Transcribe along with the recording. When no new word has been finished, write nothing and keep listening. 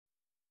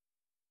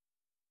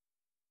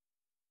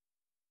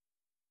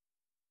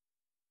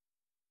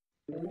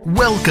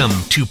Welcome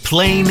to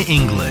Plain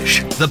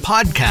English, the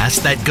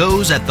podcast that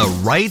goes at the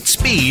right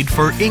speed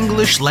for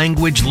English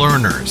language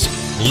learners.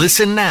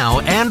 Listen now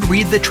and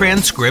read the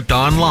transcript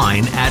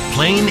online at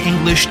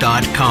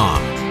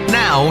plainenglish.com.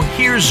 Now,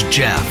 here's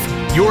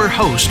Jeff, your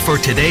host for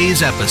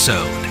today's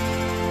episode.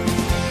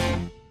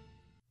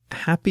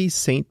 Happy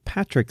St.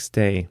 Patrick's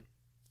Day.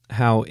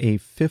 How a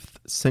 5th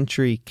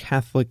century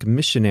Catholic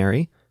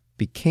missionary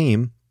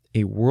became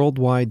a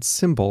worldwide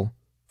symbol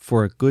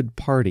for a good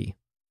party.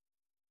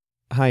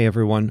 Hi,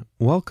 everyone.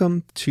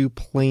 Welcome to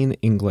Plain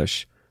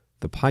English,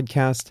 the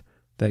podcast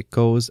that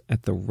goes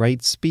at the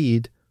right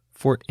speed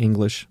for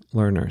English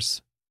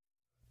learners.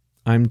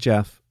 I'm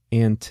Jeff,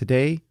 and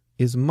today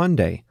is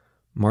Monday,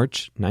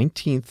 March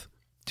 19th,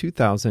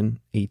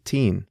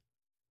 2018.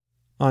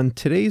 On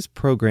today's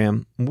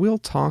program, we'll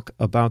talk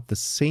about the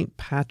St.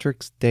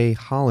 Patrick's Day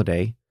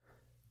holiday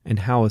and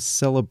how a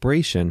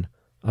celebration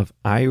of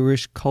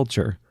Irish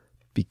culture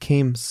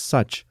became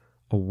such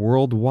a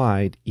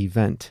worldwide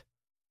event.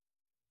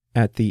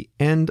 At the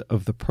end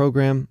of the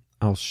program,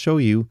 I'll show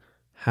you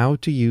how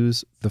to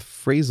use the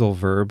phrasal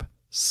verb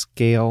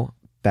scale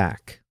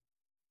back.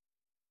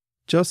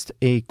 Just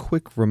a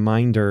quick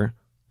reminder,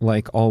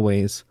 like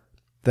always,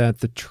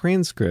 that the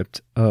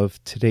transcript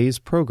of today's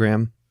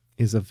program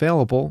is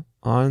available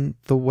on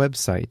the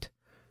website.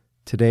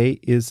 Today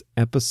is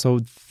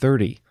episode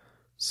 30,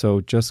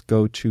 so just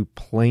go to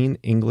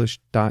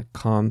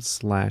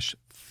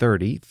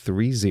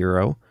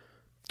plainenglish.com/30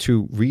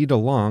 to read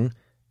along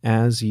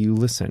as you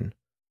listen.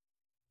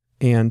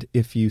 And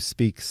if you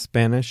speak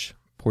Spanish,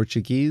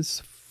 Portuguese,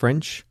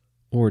 French,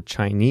 or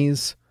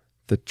Chinese,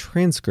 the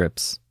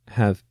transcripts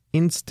have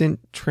instant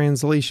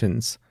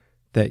translations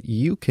that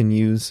you can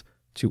use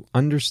to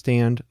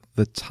understand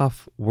the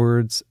tough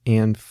words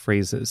and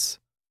phrases.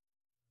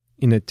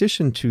 In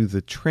addition to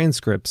the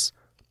transcripts,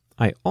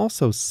 I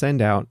also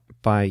send out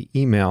by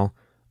email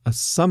a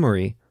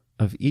summary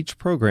of each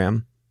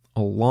program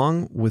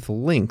along with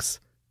links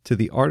to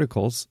the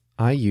articles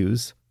I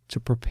use to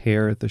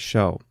prepare the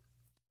show.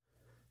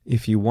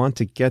 If you want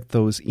to get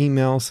those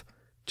emails,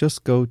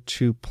 just go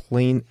to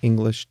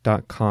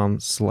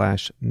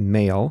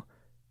plainenglish.com/mail,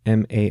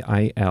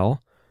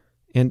 M-A-I-L,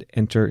 and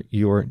enter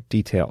your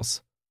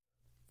details.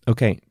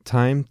 Okay,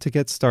 time to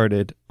get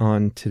started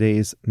on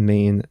today's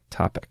main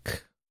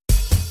topic.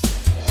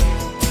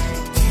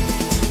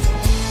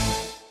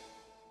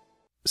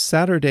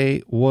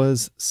 Saturday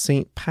was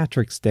St.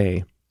 Patrick's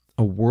Day,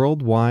 a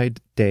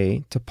worldwide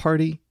day to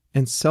party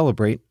and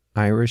celebrate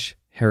Irish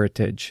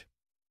heritage.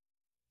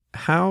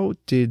 How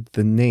did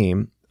the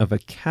name of a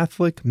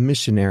Catholic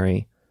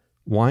missionary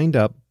wind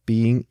up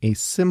being a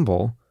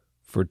symbol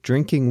for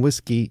drinking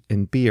whiskey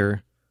and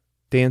beer,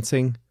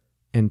 dancing,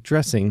 and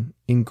dressing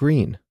in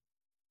green?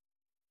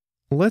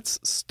 Let's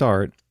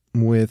start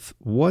with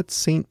what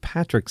St.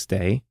 Patrick's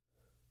Day,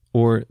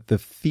 or the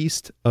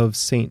Feast of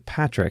St.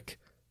 Patrick,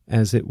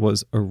 as it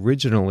was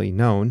originally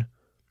known,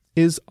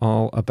 is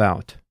all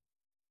about.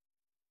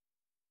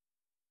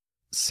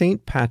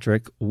 St.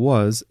 Patrick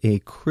was a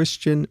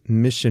Christian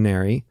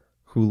missionary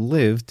who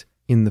lived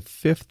in the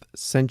 5th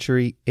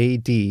century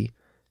AD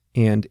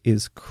and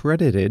is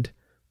credited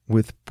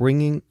with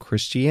bringing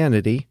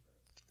Christianity,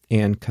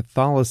 and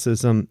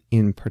Catholicism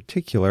in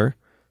particular,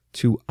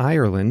 to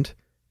Ireland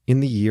in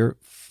the year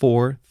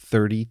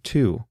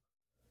 432,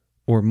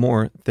 or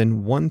more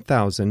than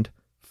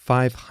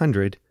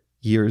 1,500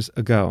 years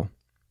ago.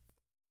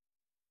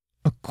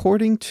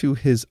 According to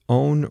his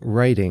own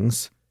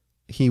writings,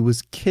 he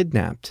was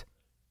kidnapped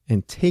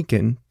and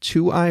taken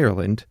to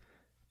Ireland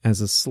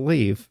as a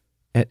slave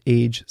at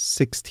age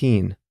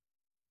 16.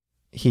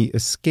 He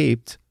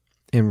escaped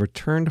and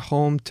returned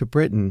home to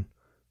Britain,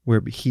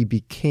 where he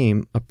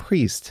became a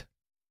priest.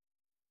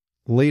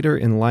 Later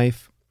in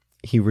life,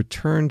 he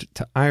returned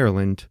to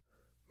Ireland,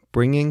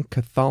 bringing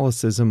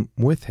Catholicism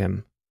with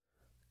him,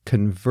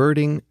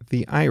 converting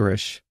the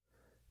Irish,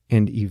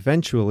 and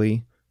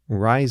eventually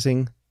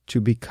rising to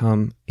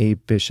become a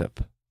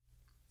bishop.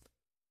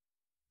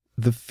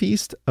 The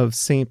Feast of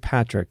St.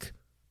 Patrick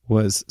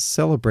was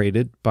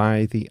celebrated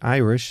by the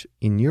Irish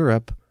in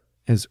Europe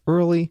as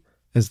early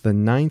as the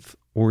 9th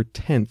or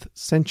 10th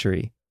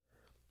century,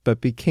 but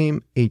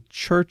became a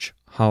church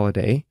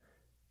holiday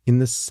in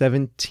the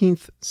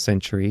 17th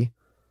century,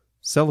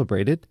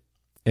 celebrated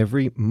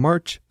every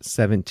March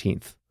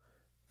 17th,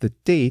 the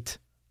date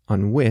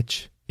on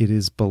which it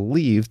is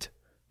believed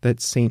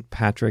that St.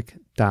 Patrick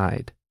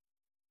died.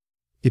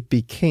 It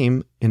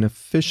became an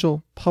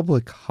official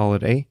public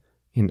holiday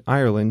in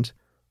Ireland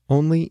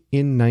only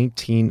in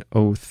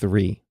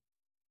 1903.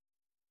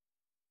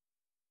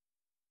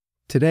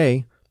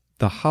 Today,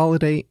 the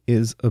holiday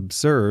is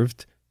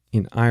observed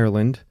in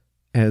Ireland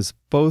as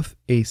both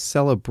a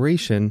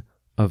celebration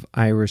of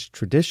Irish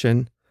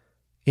tradition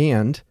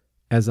and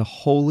as a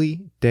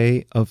holy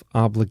day of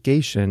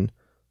obligation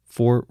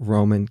for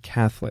Roman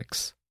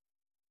Catholics.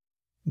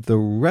 The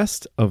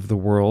rest of the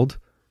world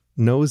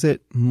knows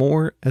it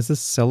more as a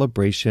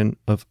celebration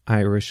of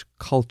Irish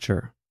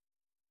culture.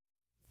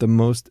 The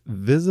most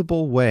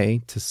visible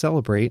way to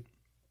celebrate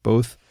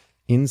both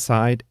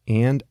inside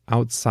and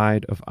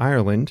outside of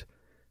Ireland,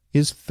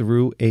 is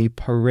through a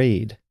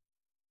parade.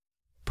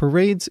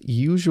 Parades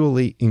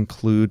usually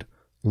include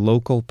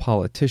local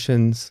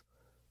politicians,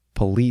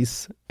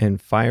 police and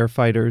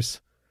firefighters,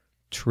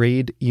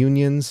 trade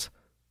unions,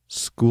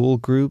 school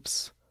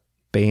groups,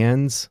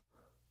 bands,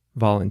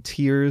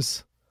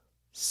 volunteers,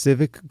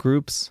 civic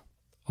groups,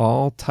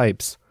 all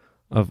types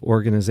of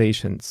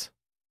organizations.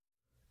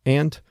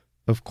 And,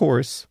 of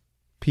course,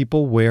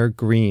 people wear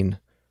green,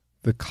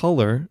 the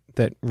color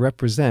that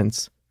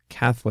represents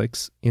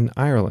Catholics in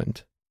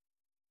Ireland.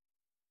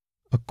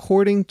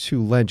 According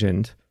to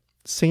legend,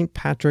 St.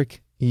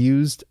 Patrick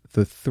used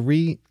the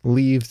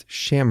three-leaved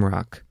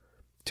shamrock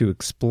to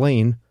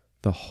explain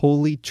the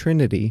Holy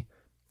Trinity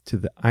to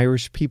the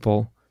Irish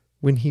people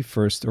when he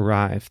first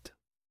arrived.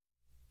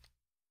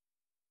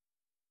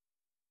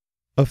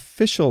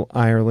 Official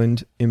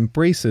Ireland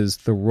embraces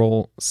the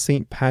role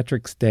St.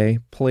 Patrick's Day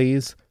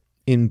plays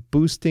in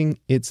boosting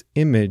its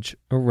image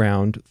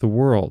around the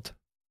world.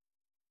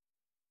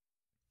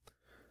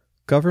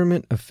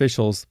 Government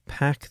officials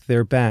pack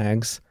their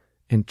bags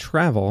and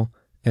travel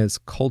as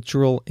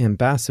cultural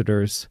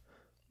ambassadors,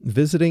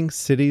 visiting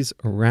cities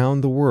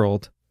around the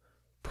world,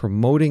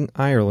 promoting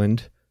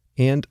Ireland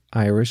and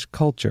Irish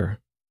culture.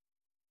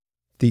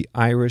 The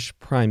Irish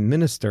Prime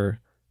Minister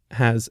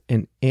has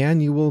an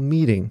annual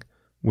meeting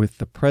with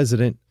the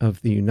President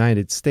of the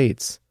United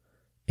States,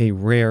 a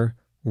rare,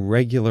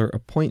 regular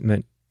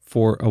appointment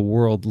for a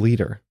world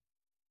leader.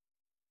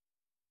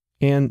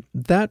 And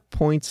that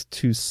points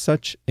to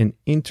such an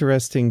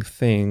interesting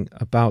thing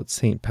about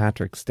St.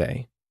 Patrick's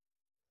Day,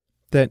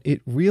 that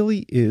it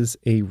really is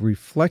a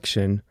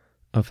reflection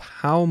of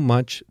how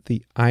much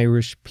the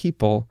Irish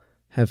people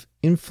have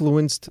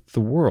influenced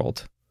the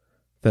world,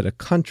 that a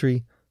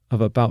country of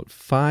about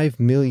 5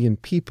 million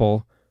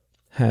people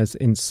has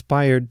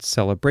inspired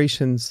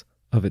celebrations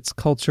of its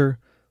culture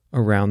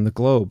around the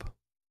globe.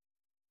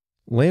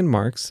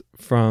 Landmarks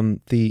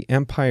from the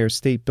Empire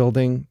State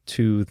Building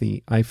to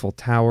the Eiffel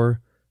Tower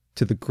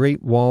to the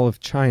Great Wall of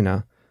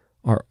China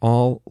are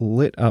all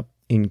lit up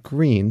in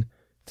green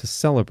to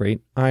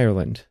celebrate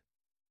Ireland.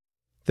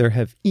 There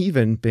have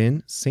even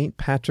been St.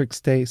 Patrick's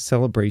Day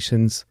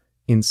celebrations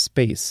in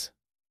space.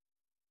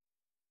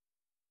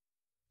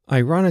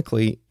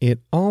 Ironically, it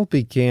all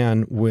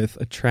began with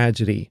a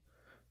tragedy,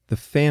 the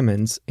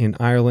famines in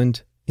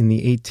Ireland in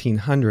the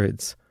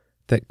 1800s,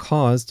 that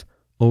caused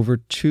over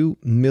 2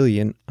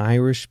 million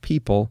Irish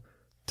people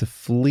to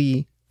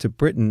flee to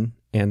Britain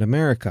and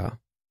America.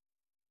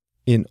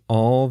 In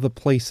all the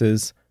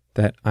places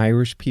that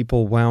Irish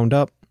people wound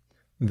up,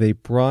 they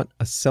brought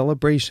a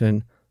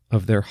celebration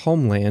of their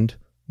homeland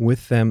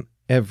with them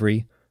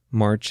every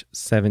March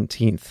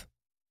 17th.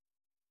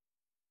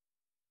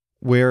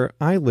 Where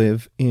I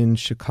live in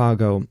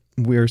Chicago,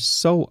 we're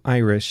so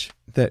Irish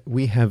that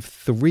we have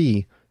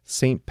 3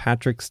 St.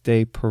 Patrick's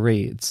Day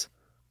parades.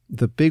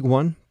 The big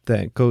one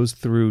that goes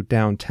through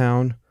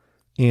downtown,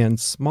 and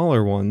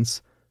smaller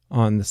ones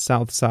on the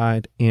south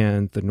side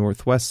and the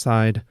northwest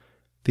side,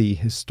 the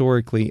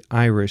historically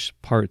Irish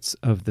parts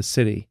of the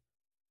city.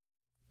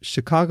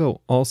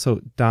 Chicago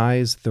also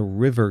dyes the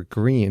river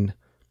green,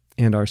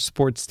 and our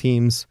sports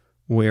teams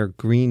wear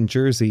green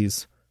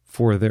jerseys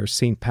for their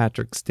St.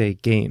 Patrick's Day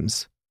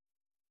games.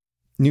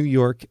 New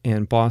York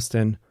and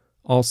Boston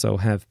also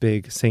have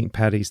big St.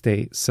 Paddy's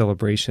Day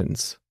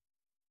celebrations.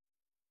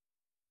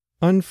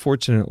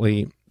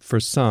 Unfortunately, for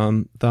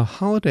some, the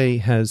holiday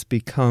has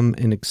become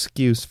an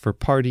excuse for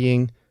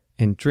partying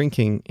and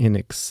drinking in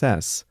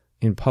excess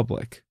in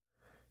public.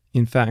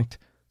 In fact,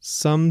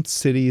 some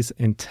cities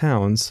and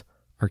towns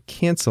are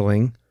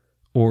canceling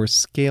or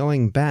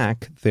scaling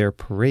back their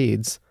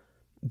parades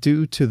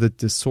due to the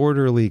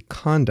disorderly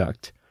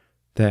conduct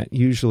that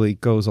usually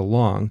goes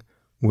along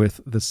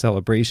with the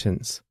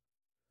celebrations.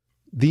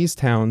 These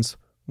towns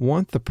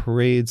want the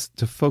parades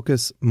to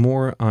focus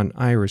more on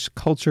Irish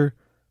culture,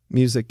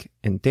 music,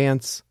 and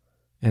dance,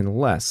 and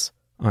less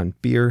on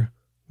beer,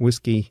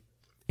 whiskey,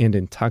 and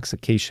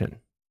intoxication.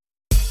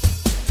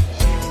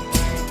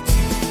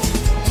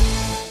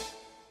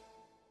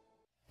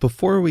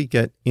 Before we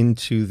get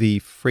into the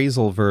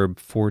phrasal verb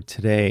for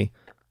today,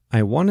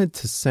 I wanted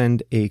to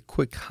send a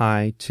quick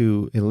hi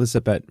to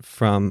Elizabeth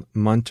from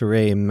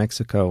Monterrey,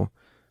 Mexico.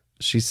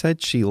 She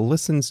said she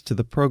listens to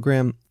the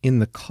program in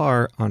the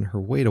car on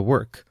her way to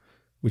work,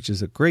 which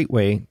is a great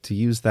way to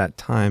use that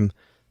time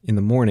in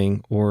the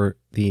morning or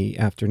the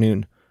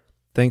afternoon.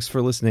 Thanks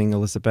for listening,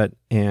 Elizabeth,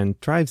 and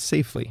drive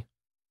safely.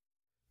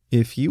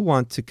 If you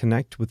want to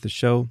connect with the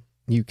show,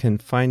 you can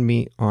find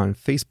me on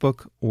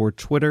Facebook or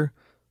Twitter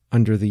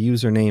under the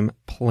username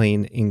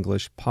Plain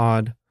English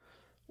Pod,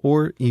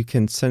 or you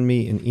can send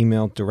me an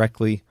email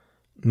directly.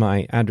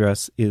 My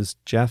address is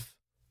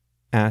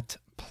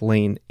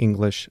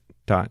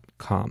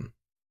jeff@plainenglish.com.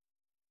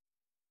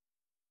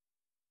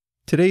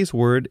 Today's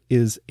word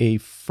is a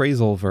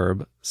phrasal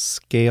verb,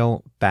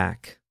 scale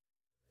back.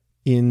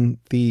 In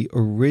the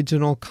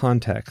original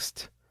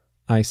context,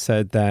 I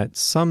said that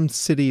some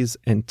cities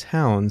and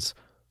towns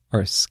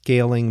are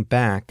scaling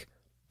back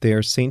They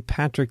are St.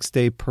 Patrick's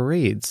Day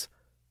parades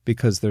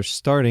because they're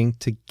starting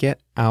to get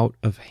out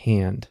of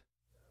hand.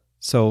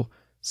 So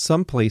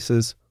some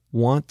places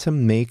want to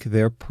make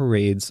their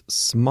parades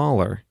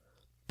smaller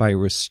by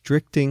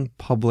restricting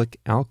public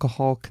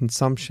alcohol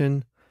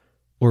consumption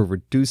or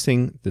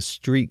reducing the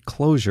street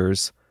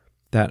closures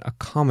that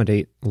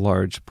accommodate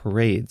large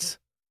parades.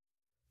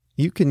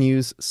 You can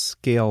use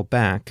scale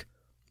back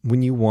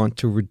when you want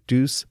to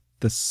reduce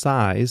the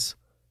size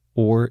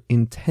or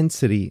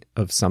intensity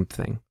of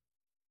something.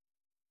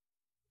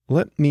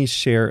 Let me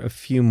share a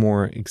few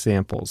more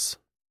examples.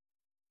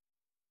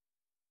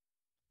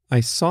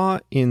 I saw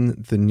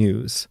in the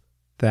news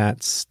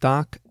that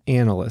stock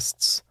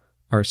analysts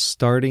are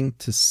starting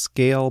to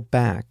scale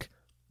back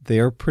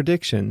their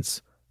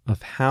predictions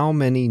of how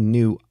many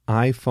new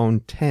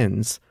iPhone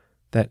Xs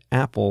that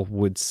Apple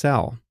would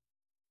sell.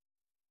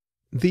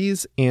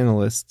 These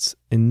analysts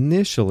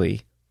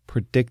initially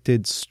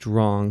predicted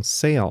strong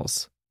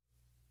sales,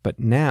 but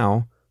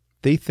now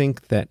they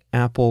think that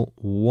Apple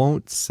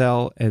won't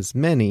sell as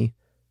many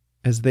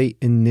as they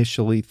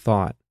initially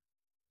thought.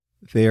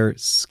 They're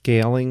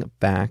scaling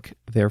back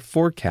their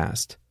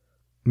forecast,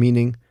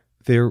 meaning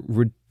they're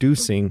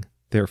reducing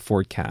their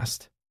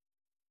forecast.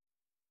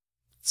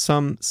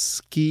 Some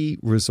ski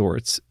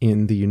resorts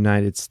in the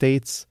United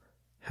States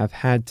have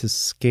had to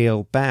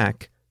scale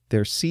back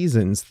their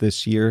seasons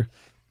this year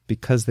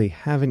because they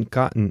haven't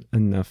gotten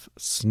enough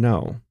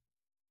snow.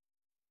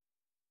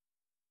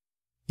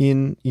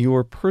 In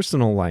your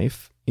personal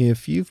life,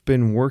 if you've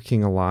been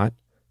working a lot,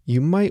 you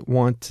might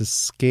want to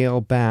scale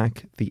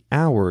back the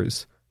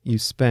hours you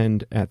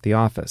spend at the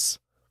office.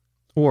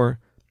 Or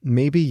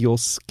maybe you'll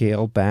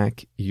scale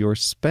back your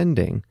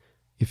spending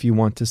if you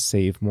want to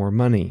save more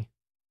money.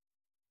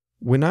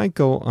 When I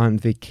go on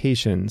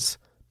vacations,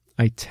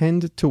 I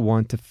tend to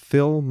want to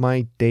fill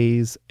my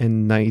days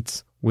and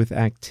nights with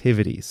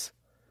activities,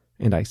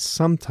 and I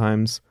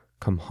sometimes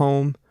come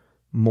home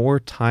more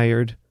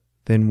tired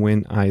than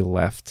when I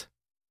left.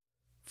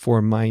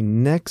 For my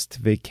next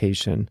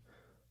vacation,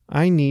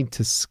 I need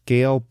to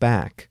scale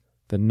back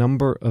the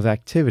number of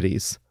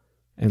activities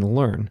and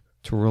learn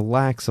to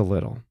relax a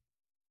little.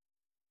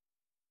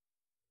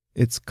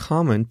 It's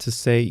common to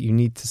say you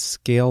need to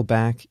scale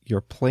back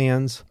your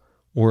plans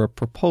or a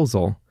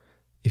proposal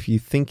if you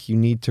think you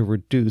need to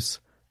reduce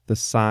the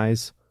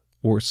size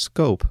or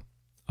scope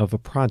of a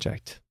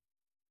project.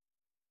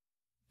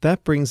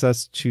 That brings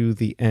us to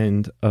the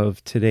end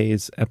of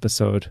today's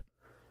episode.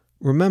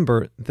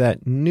 Remember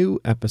that new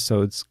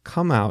episodes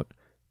come out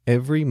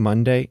every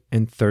Monday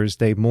and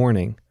Thursday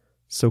morning,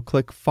 so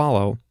click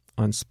follow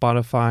on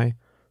Spotify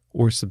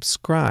or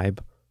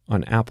subscribe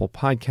on Apple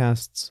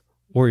Podcasts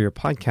or your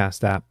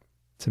podcast app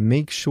to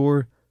make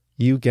sure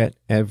you get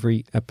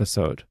every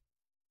episode.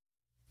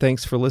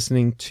 Thanks for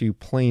listening to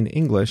Plain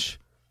English,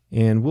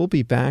 and we'll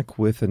be back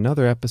with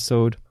another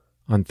episode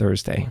on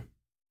Thursday.